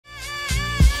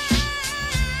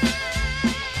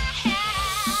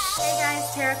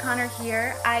Sarah, Connor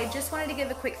here. I just wanted to give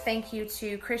a quick thank you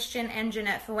to Christian and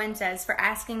Jeanette Fuentes for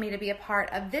asking me to be a part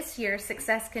of this year's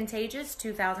Success Contagious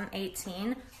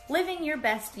 2018, Living Your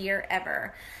Best Year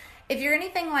Ever. If you're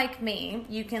anything like me,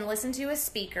 you can listen to a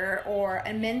speaker or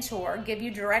a mentor give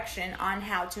you direction on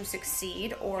how to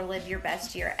succeed or live your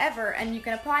best year ever, and you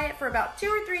can apply it for about 2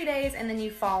 or 3 days and then you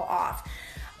fall off.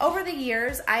 Over the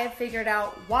years, I have figured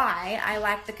out why I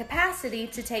lack the capacity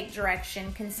to take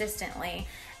direction consistently,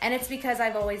 and it's because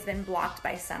I've always been blocked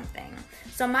by something.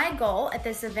 So my goal at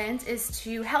this event is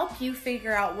to help you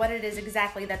figure out what it is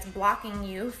exactly that's blocking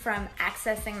you from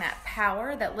accessing that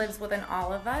power that lives within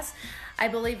all of us. I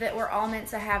believe that we're all meant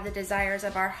to have the desires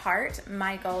of our heart.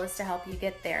 My goal is to help you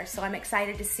get there. So I'm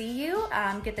excited to see you.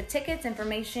 Get the tickets,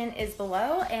 information is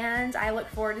below, and I look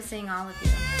forward to seeing all of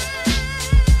you.